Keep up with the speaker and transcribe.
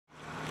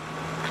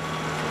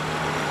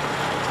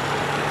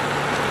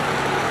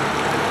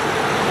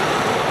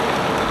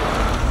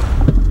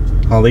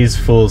All these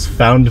fools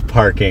found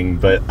parking,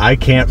 but I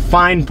can't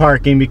find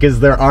parking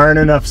because there aren't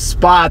enough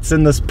spots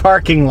in this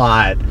parking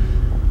lot.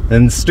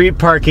 And street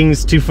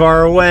parking's too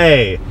far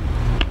away.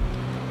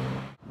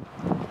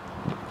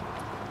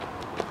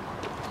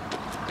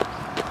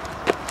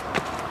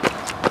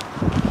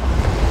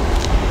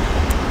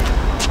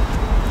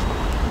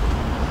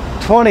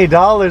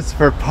 $20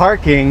 for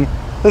parking?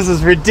 This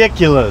is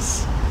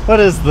ridiculous. What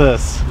is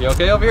this? You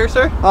okay over here,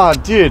 sir? Oh,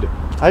 dude,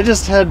 I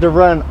just had to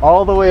run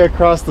all the way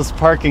across this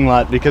parking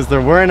lot because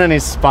there weren't any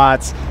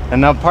spots,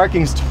 and now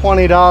parking's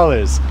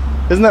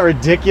 $20. Isn't that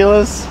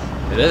ridiculous?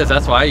 It is,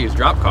 that's why I use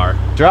DropCar.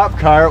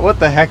 DropCar? What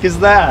the heck is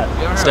that?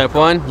 Step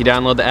 1, you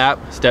download the app.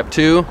 Step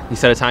 2, you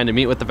set a time to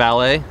meet with the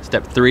valet.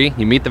 Step 3,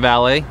 you meet the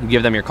valet, you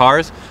give them your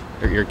cars,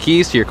 or your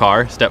keys to your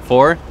car. Step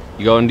 4,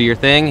 you go and do your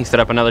thing, you set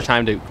up another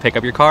time to pick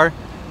up your car.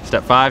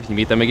 Step 5, you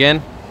meet them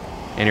again,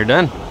 and you're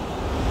done.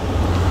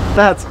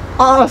 That's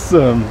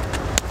awesome!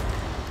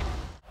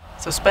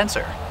 So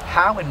Spencer,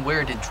 how and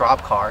where did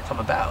DropCar come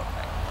about?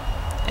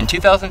 In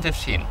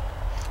 2015,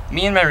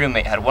 me and my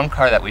roommate had one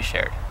car that we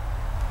shared.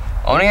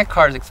 Owning a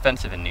car is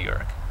expensive in New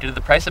York due to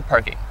the price of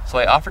parking, so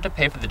I offered to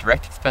pay for the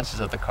direct expenses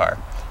of the car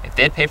if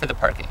they'd pay for the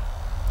parking.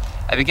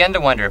 I began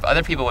to wonder if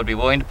other people would be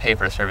willing to pay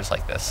for a service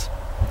like this.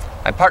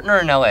 My partner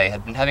in LA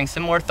had been having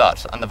similar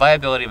thoughts on the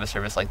viability of a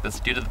service like this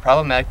due to the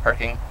problematic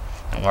parking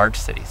in large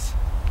cities.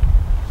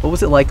 What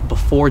was it like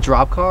before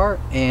DropCar,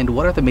 and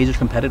what are the major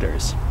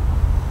competitors?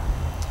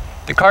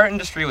 The car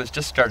industry was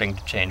just starting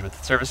to change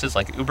with services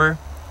like Uber,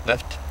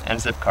 Lyft, and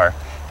Zipcar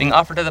being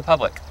offered to the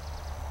public.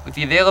 With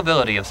the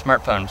availability of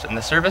smartphones and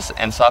the service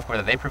and software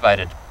that they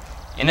provided,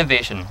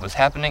 innovation was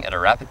happening at a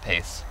rapid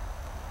pace.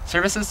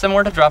 Services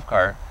similar to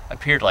DropCar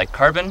appeared like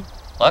Carbon,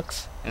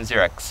 Lux, and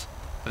Xerox,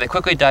 but they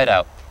quickly died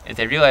out as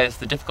they realized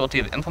the difficulty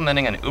of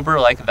implementing an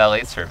Uber-like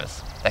valet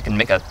service that can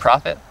make a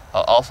profit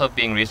while also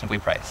being reasonably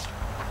priced.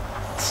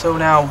 So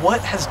now,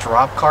 what has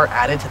DropCar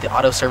added to the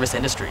auto service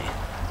industry?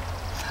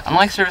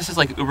 Unlike services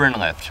like Uber and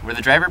Lyft, where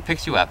the driver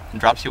picks you up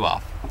and drops you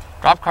off,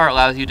 DropCar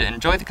allows you to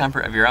enjoy the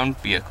comfort of your own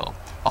vehicle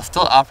while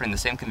still offering the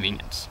same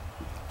convenience.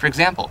 For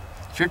example,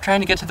 if you're trying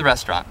to get to the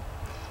restaurant,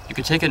 you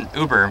could take an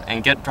Uber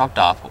and get dropped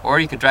off, or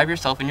you could drive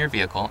yourself in your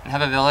vehicle and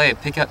have a valet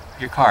pick up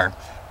your car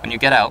when you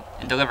get out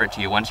and deliver it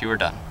to you once you are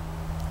done.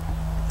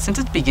 Since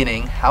its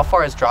beginning, how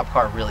far has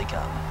DropCar really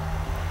come?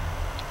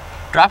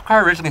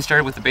 DropCar originally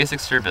started with a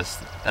basic service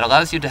that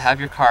allows you to have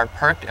your car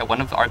parked at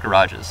one of our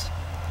garages.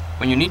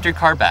 When you need your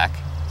car back,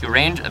 you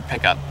arrange a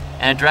pickup,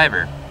 and a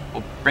driver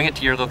will bring it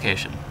to your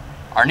location.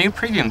 Our new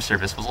premium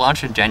service was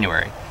launched in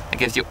January that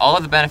gives you all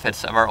of the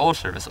benefits of our old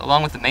service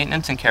along with the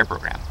maintenance and care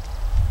program.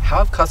 How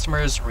have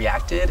customers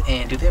reacted,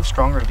 and do they have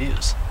strong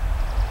reviews?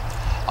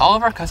 All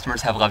of our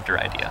customers have loved our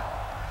idea.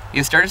 We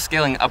have started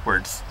scaling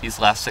upwards these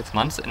last 6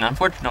 months, and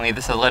unfortunately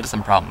this has led to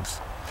some problems.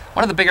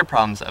 One of the bigger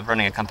problems of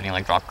running a company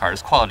like DropCar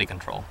is quality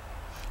control.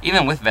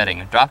 Even with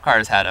vetting, DropCar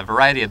has had a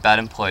variety of bad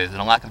employees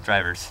and a lack of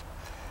drivers.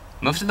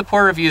 Most of the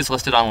poor reviews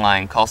listed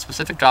online call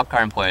specific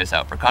DropCar employees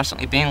out for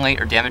constantly being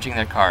late or damaging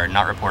their car and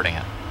not reporting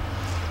it.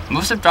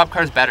 Most of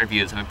DropCar's bad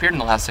reviews have appeared in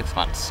the last 6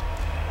 months.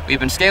 We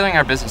have been scaling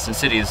our business in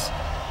cities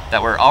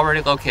that we're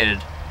already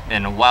located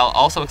in while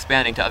also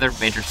expanding to other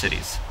major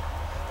cities.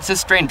 This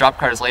has strained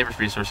DropCar's labor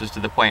resources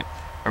to the point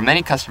where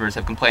many customers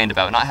have complained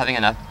about not having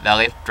enough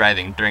valet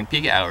driving during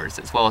peak hours,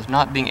 as well as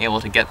not being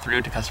able to get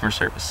through to customer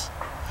service.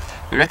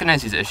 We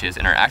recognize these issues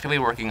and are actively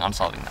working on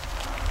solving them.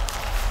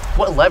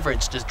 What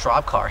leverage does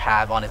DropCar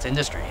have on its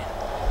industry?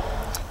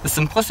 The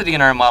simplicity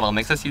in our model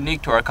makes us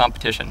unique to our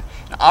competition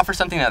and offers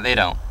something that they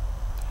don't.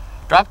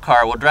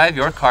 DropCar will drive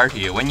your car to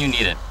you when you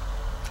need it.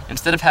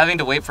 Instead of having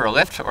to wait for a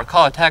Lyft or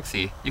call a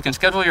taxi, you can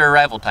schedule your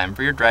arrival time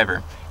for your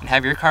driver and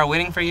have your car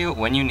waiting for you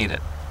when you need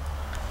it.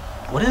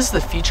 What is the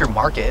future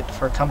market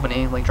for a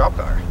company like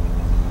DropCar?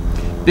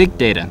 Big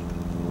data.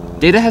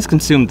 Data has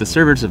consumed the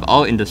servers of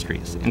all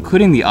industries,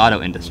 including the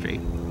auto industry.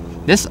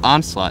 This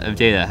onslaught of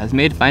data has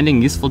made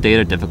finding useful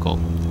data difficult.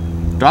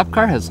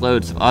 DropCar has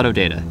loads of auto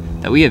data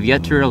that we have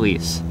yet to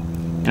release.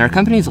 In our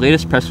company's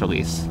latest press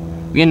release,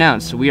 we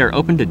announced we are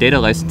open to data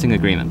licensing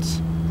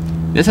agreements.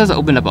 This has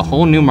opened up a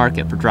whole new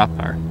market for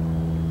DropCar.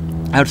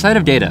 Outside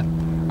of data,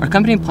 our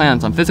company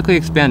plans on physically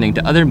expanding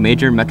to other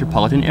major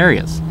metropolitan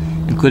areas,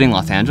 including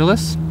Los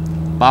Angeles,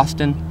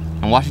 Boston,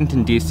 and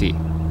Washington, D.C.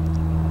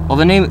 While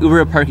the name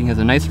Uber Parking has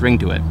a nice ring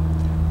to it,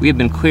 we have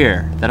been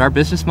clear that our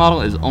business model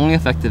is only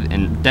effective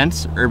in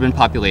dense urban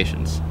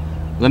populations,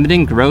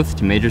 limiting growth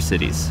to major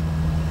cities.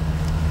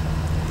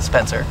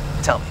 Spencer,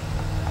 tell me,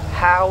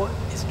 how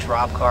is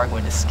DropCar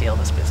going to scale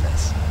this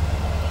business?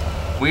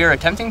 We are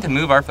attempting to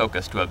move our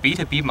focus to a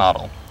B2B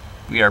model.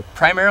 We are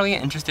primarily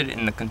interested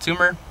in the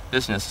consumer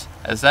business,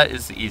 as that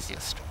is the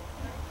easiest.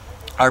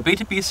 Our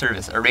B2B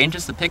service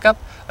arranges the pickup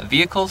of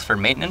vehicles for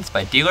maintenance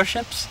by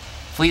dealerships,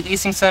 fleet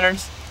leasing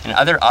centers, and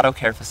other auto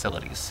care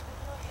facilities.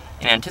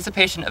 In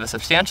anticipation of a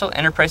substantial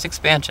enterprise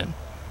expansion,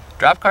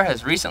 DropCar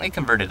has recently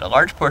converted a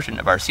large portion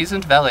of our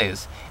seasoned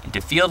valets into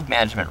field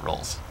management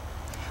roles.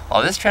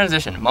 While this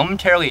transition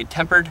momentarily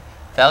tempered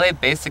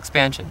valet-based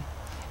expansion,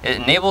 It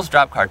enables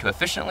DropCar to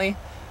efficiently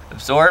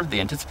absorb the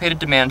anticipated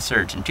demand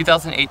surge in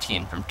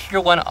 2018 from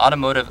Tier 1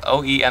 automotive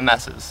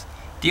OEMSs,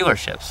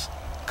 dealerships,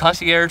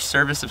 concierge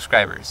service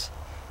subscribers.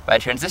 By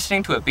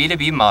transitioning to a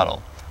B2B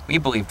model, we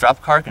believe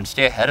DropCar can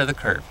stay ahead of the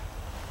curve.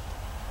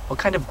 What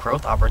kind of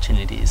growth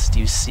opportunities do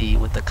you see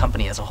with the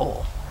company as a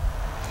whole?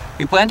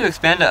 We plan to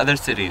expand to other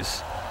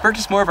cities,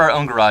 purchase more of our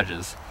own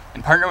garages,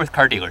 and partner with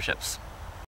car dealerships.